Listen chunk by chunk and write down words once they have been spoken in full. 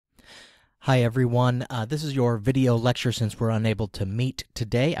Hi everyone, this is your video lecture since we're unable to meet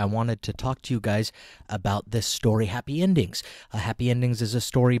today. I wanted to talk to you guys about this story, Happy Endings. Happy Endings is a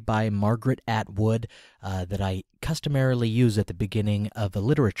story by Margaret Atwood that I customarily use at the beginning of a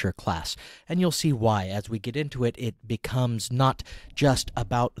literature class. And you'll see why. As we get into it, it becomes not just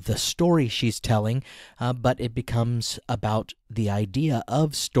about the story she's telling, but it becomes about the idea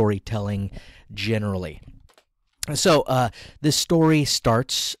of storytelling generally. So, this story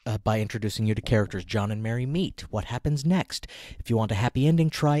starts by introducing you to characters. John and Mary meet. What happens next? If you want a happy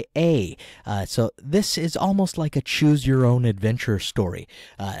ending, try A. So this is almost like a choose-your-own-adventure story.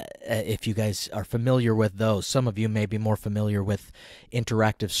 If you guys are familiar with those, some of you may be more familiar with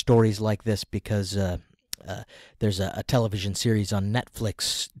interactive stories like this because there's a television series on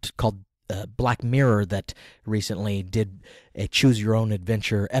Netflix called Black Mirror that recently did a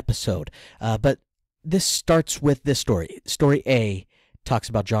choose-your-own-adventure episode. But this starts with this story. Story A talks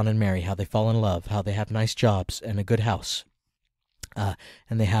about John and Mary, how they fall in love, how they have nice jobs and a good house. And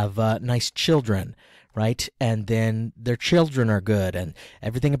they have nice children, right? And then their children are good, and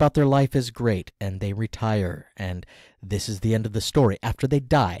everything about their life is great, and they retire, and this is the end of the story. After they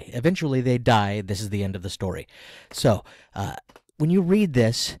die, eventually they die, this is the end of the story. So, when you read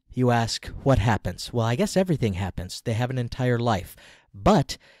this, you ask, what happens? Well, I guess everything happens. They have an entire life.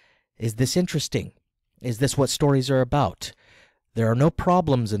 But is this interesting? Is this what stories are about? There are no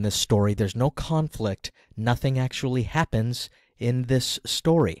problems in this story. There's no conflict. Nothing actually happens in this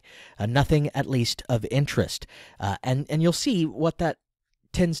story. Nothing, at least, of interest. And you'll see what that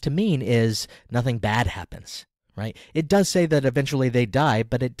tends to mean is nothing bad happens, right? It does say that eventually they die,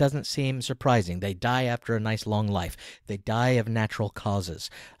 but it doesn't seem surprising. They die after a nice long life. They die of natural causes.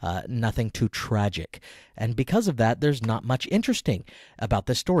 Nothing too tragic. And because of that, there's not much interesting about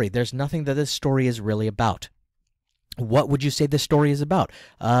this story. There's nothing that this story is really about. What would you say this story is about?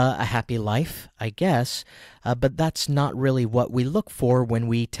 A happy life, I guess, but that's not really what we look for when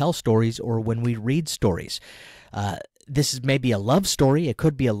we tell stories or when we read stories. This is maybe a love story. It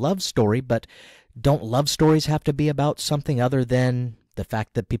could be a love story, but don't love stories have to be about something other than the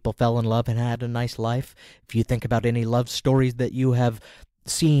fact that people fell in love and had a nice life? If you think about any love stories that you have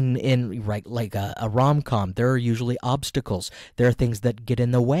seen in, right, like a rom-com, there are usually obstacles. There are things that get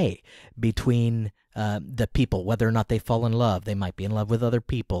in the way between the people, whether or not they fall in love. They might be in love with other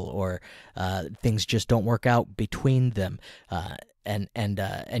people, or things just don't work out between them.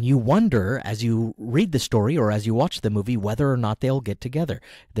 And you wonder as you read the story or as you watch the movie whether or not they'll get together.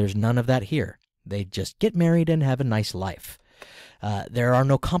 There's none of that here. They just get married and have a nice life. There are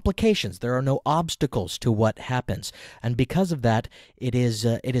no complications. There are no obstacles to what happens. And because of that, it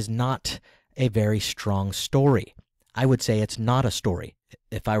is not a very strong story. I would say it's not a story.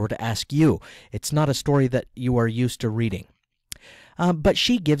 If I were to ask you, it's not a story that you are used to reading. But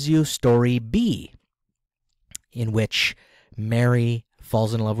she gives you story B, in which Mary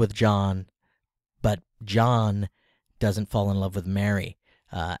falls in love with John, but John doesn't fall in love with Mary.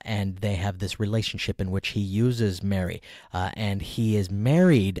 And they have this relationship in which he uses Mary, and he is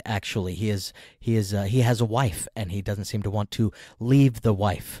married. Actually, he has a wife, and he doesn't seem to want to leave the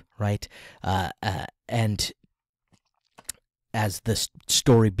wife, right? And as the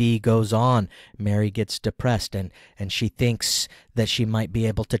story B goes on, Mary gets depressed, and she thinks that she might be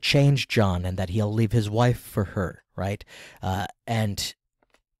able to change John, and that he'll leave his wife for her, right? And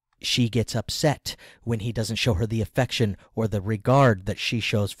she gets upset when he doesn't show her the affection or the regard that she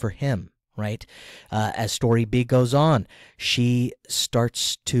shows for him, right? As story B goes on, she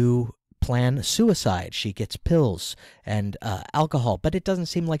starts to plan suicide. She gets pills and alcohol, but it doesn't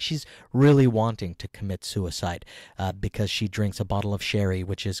seem like she's really wanting to commit suicide because she drinks a bottle of sherry,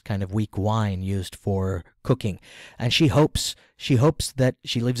 which is kind of weak wine used for cooking. And she hopes that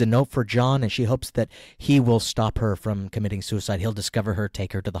she leaves a note for John, and she hopes that he will stop her from committing suicide. He'll discover her,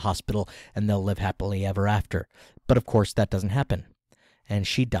 take her to the hospital, and they'll live happily ever after. But of course that doesn't happen, and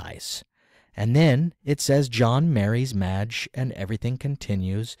she dies. And then it says John marries Madge, and everything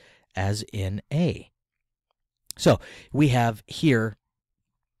continues as in A. So we have here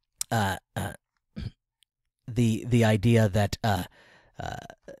the idea that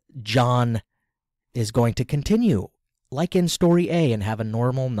John is going to continue like in story A and have a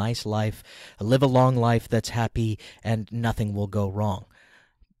normal, nice life, live a long life that's happy, and nothing will go wrong.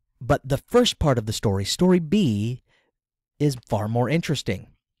 But the first part of the story, story B, is far more interesting.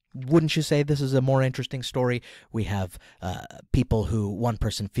 Wouldn't you say this is a more interesting story? We have people who one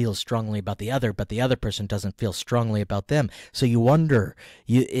person feels strongly about the other, but the other person doesn't feel strongly about them. So you wonder.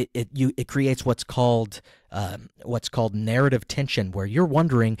 It creates what's called narrative tension, where you're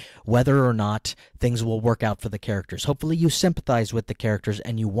wondering whether or not things will work out for the characters. Hopefully, you sympathize with the characters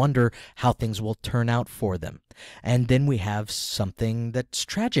and you wonder how things will turn out for them. And then we have something that's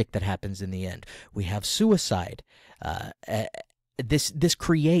tragic that happens in the end. We have suicide. This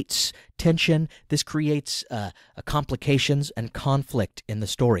creates tension. This creates complications and conflict in the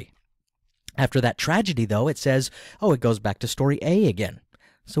story. After that tragedy, though, it says, oh, it goes back to story A again.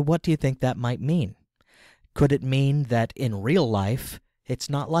 So what do you think that might mean? Could it mean that in real life, it's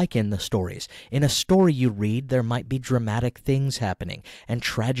not like in the stories? In a story you read, there might be dramatic things happening and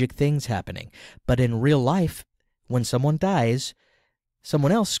tragic things happening. But in real life, when someone dies,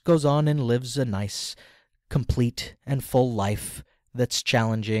 someone else goes on and lives a nice, complete, and full life that's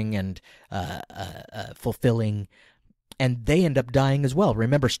challenging and fulfilling, and they end up dying as well.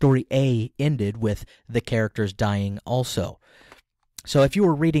 Remember, story A ended with the characters dying also. So if you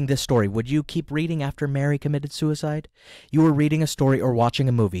were reading this story, would you keep reading after Mary committed suicide? You were reading a story or watching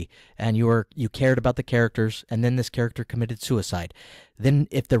a movie, and you cared about the characters, and then this character committed suicide. Then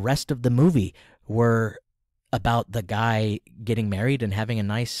if the rest of the movie were about the guy getting married and having a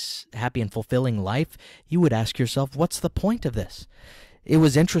nice, happy, and fulfilling life, you would ask yourself, what's the point of this? It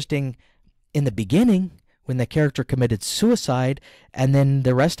was interesting in the beginning when the character committed suicide, and then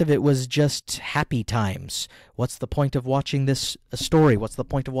the rest of it was just happy times. What's the point of watching this story? What's the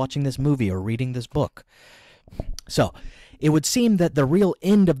point of watching this movie or reading this book? So, it would seem that the real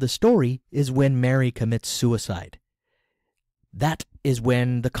end of the story is when Mary commits suicide. That is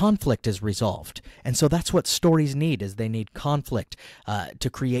when the conflict is resolved. And so that's what stories need, is they need conflict to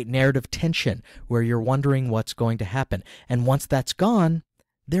create narrative tension where you're wondering what's going to happen. And once that's gone,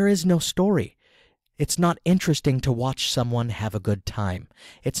 there is no story. It's not interesting to watch someone have a good time.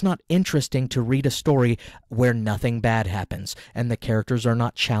 It's not interesting to read a story where nothing bad happens and the characters are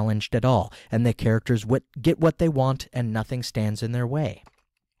not challenged at all and the characters get what they want and nothing stands in their way.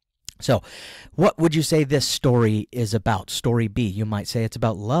 So, what would you say this story is about? Story B, you might say it's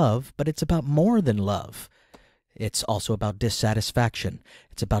about love, but it's about more than love. It's also about dissatisfaction.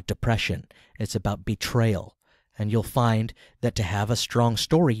 It's about depression. It's about betrayal. And you'll find that to have a strong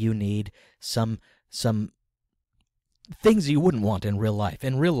story, you need some things you wouldn't want in real life.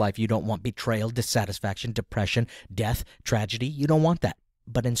 In real life, you don't want betrayal, dissatisfaction, depression, death, tragedy. You don't want that.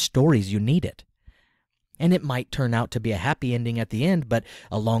 But in stories, you need it. And it might turn out to be a happy ending at the end, but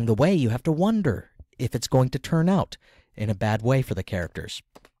along the way, you have to wonder if it's going to turn out in a bad way for the characters.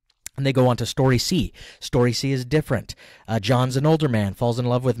 And they go on to story C. Story C is different. John's an older man, falls in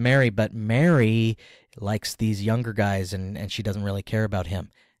love with Mary, but Mary likes these younger guys, and she doesn't really care about him.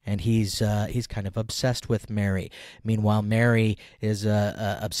 And he's kind of obsessed with Mary. Meanwhile, Mary is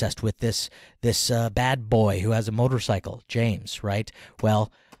obsessed with this bad boy who has a motorcycle, James, right?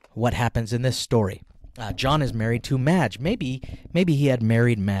 Well, what happens in this story? John is married to Madge. Maybe he had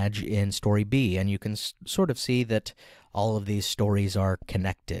married Madge in story B, and you can sort of see that all of these stories are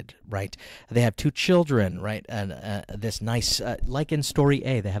connected, right? They have 2 children, right? And this nice, like in story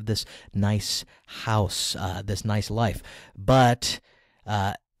A, they have this nice house, this nice life. But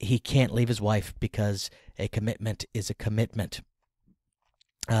he can't leave his wife because a commitment is a commitment.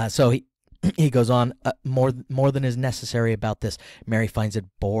 So he goes on more than is necessary about this. Mary finds it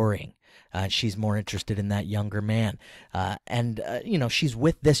boring. She's more interested in that younger man, and she's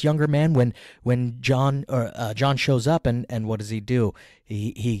with this younger man when John shows up, and what does he do?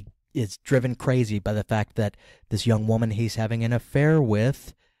 He is driven crazy by the fact that this young woman he's having an affair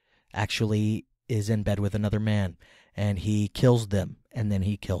with actually is in bed with another man, and he kills them, and then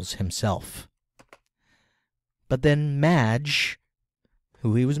he kills himself. But then Madge,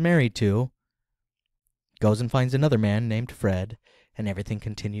 who he was married to, goes and finds another man named Fred, and everything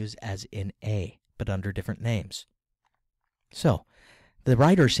continues as in A, but under different names. So, the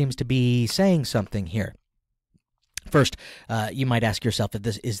writer seems to be saying something here. First, you might ask yourself,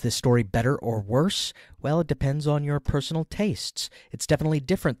 is this story better or worse? Well, it depends on your personal tastes. It's definitely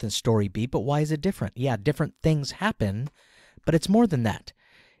different than story B, but why is it different? Yeah, different things happen, but it's more than that.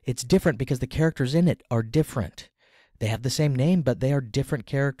 It's different because the characters in it are different. They have the same name, but they are different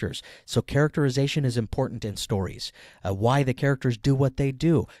characters. So characterization is important in stories. Why the characters do what they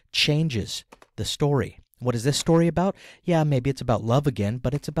do changes the story. What is this story about? Yeah, maybe it's about love again,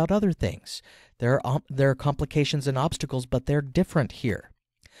 but it's about other things. There are complications and obstacles, but they're different here.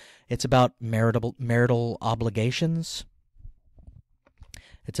 It's about marital obligations.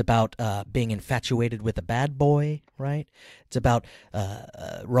 It's about being infatuated with a bad boy, right? It's about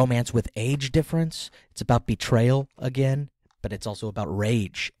romance with age difference. It's about betrayal again. But it's also about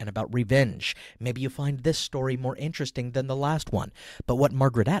rage and about revenge. Maybe you find this story more interesting than the last one. But what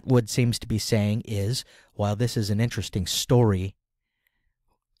Margaret Atwood seems to be saying is, while this is an interesting story,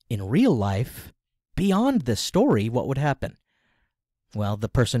 in real life, beyond this story, what would happen? Well, the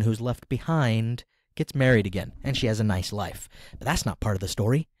person who's left behind gets married again, and she has a nice life. But that's not part of the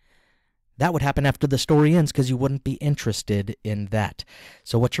story. That would happen after the story ends because you wouldn't be interested in that.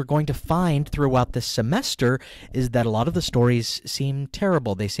 So what you're going to find throughout this semester is that a lot of the stories seem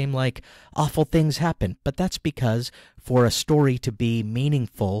terrible. They seem like awful things happen. But that's because for a story to be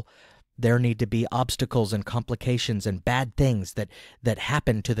meaningful, there need to be obstacles and complications and bad things that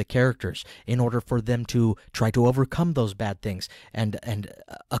happen to the characters in order for them to try to overcome those bad things and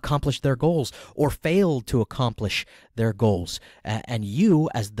accomplish their goals or fail to accomplish their goals. And you,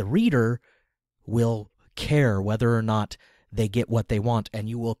 as the reader, will care whether or not they get what they want, and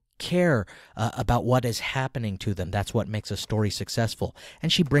you will care about what is happening to them. That's what makes a story successful.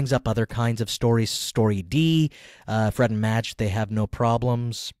 And she brings up other kinds of stories. Story D, Fred and Madge, they have no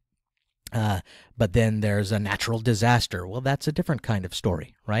problems. But then there's a natural disaster. Well, that's a different kind of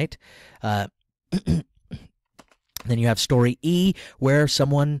story, right? Then you have story E, where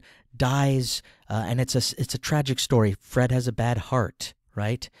someone dies, and it's a tragic story. Fred has a bad heart,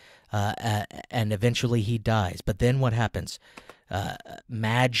 right? And eventually he dies. But then what happens?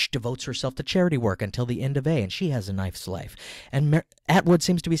 Madge devotes herself to charity work until the end of A, and she has a nice life. And Atwood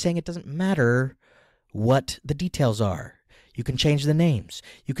seems to be saying it doesn't matter what the details are. You can change the names.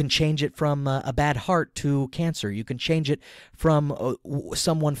 You can change it from a bad heart to cancer. You can change it from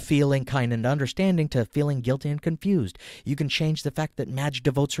someone feeling kind and understanding to feeling guilty and confused. You can change the fact that Madge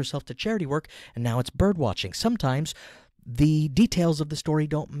devotes herself to charity work, and now it's bird watching. Sometimes the details of the story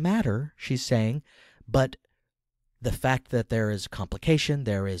don't matter, she's saying, but the fact that there is complication,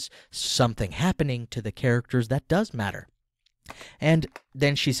 there is something happening to the characters, that does matter. And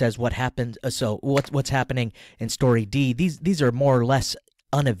then she says what happened. So what's happening in story D? These are more or less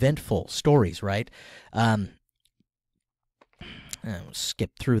uneventful stories, right? I'll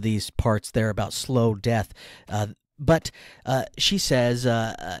skip through these parts there about slow death. But she says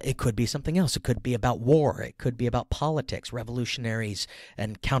it could be something else. It could be about war. It could be about politics, revolutionaries,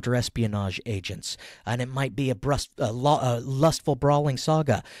 and counter-espionage agents. And it might be a lustful, brawling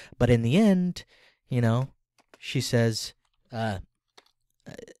saga. But in the end, she says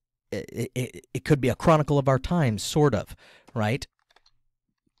it could be a chronicle of our times, sort of, right?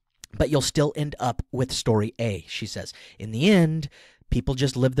 But you'll still end up with story A, she says. In the end, people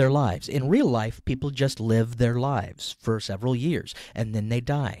just live their lives. In real life, people just live their lives for several years, and then they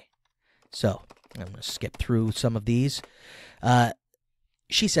die. So, I'm going to skip through some of these.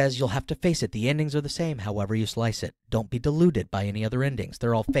 She says you'll have to face it. The endings are the same, however you slice it. Don't be deluded by any other endings.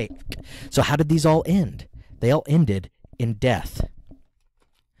 They're all fake. So how did these all end? They all ended in death.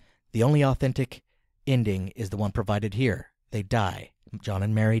 The only authentic ending is the one provided here. They die. John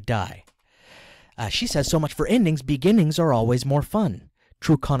and Mary die. She says so much for endings. Beginnings are always more fun.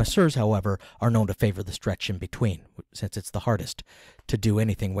 True connoisseurs, however, are known to favor the stretch in between, since it's the hardest to do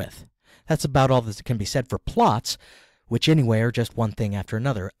anything with. That's about all that can be said for plots, which anyway are just one thing after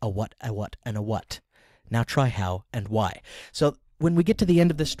another. A what, and a what. Now try how and why. So when we get to the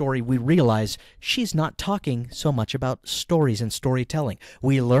end of this story, we realize she's not talking so much about stories and storytelling.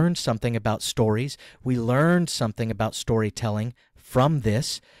 We learned something about stories. We learned something about storytelling from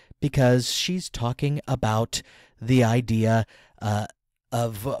this because she's talking about the idea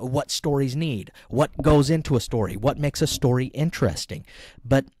of what stories need, what goes into a story, what makes a story interesting.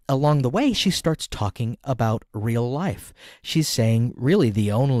 But along the way, she starts talking about real life. She's saying really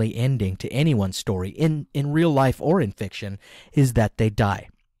the only ending to anyone's story, in real life or in fiction, is that they die.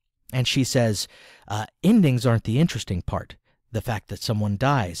 And she says, endings aren't the interesting part. The fact that someone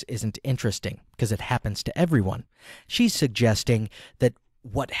dies isn't interesting because it happens to everyone. She's suggesting that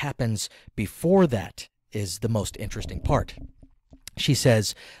what happens before that is the most interesting part. She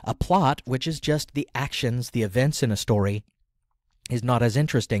says a plot, which is just the actions, the events in a story, is not as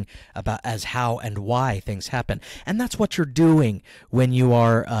interesting as how and why things happen. And that's what you're doing when you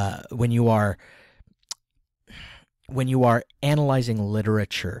are analyzing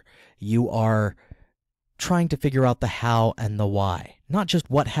literature. You are trying to figure out the how and the why, not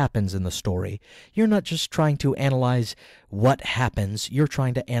just what happens in the story. You're not just trying to analyze what happens. You're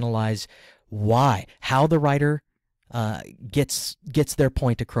trying to analyze why, how the writer gets their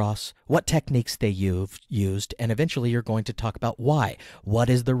point across, what techniques they used, and eventually you're going to talk about why. What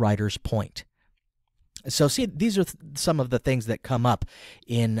is the writer's point? So, see, these are some of the things that come up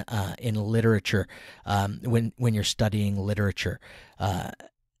in literature when you're studying literature,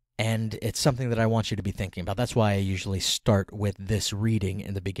 and it's something that I want you to be thinking about. That's why I usually start with this reading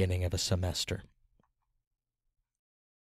in the beginning of a semester.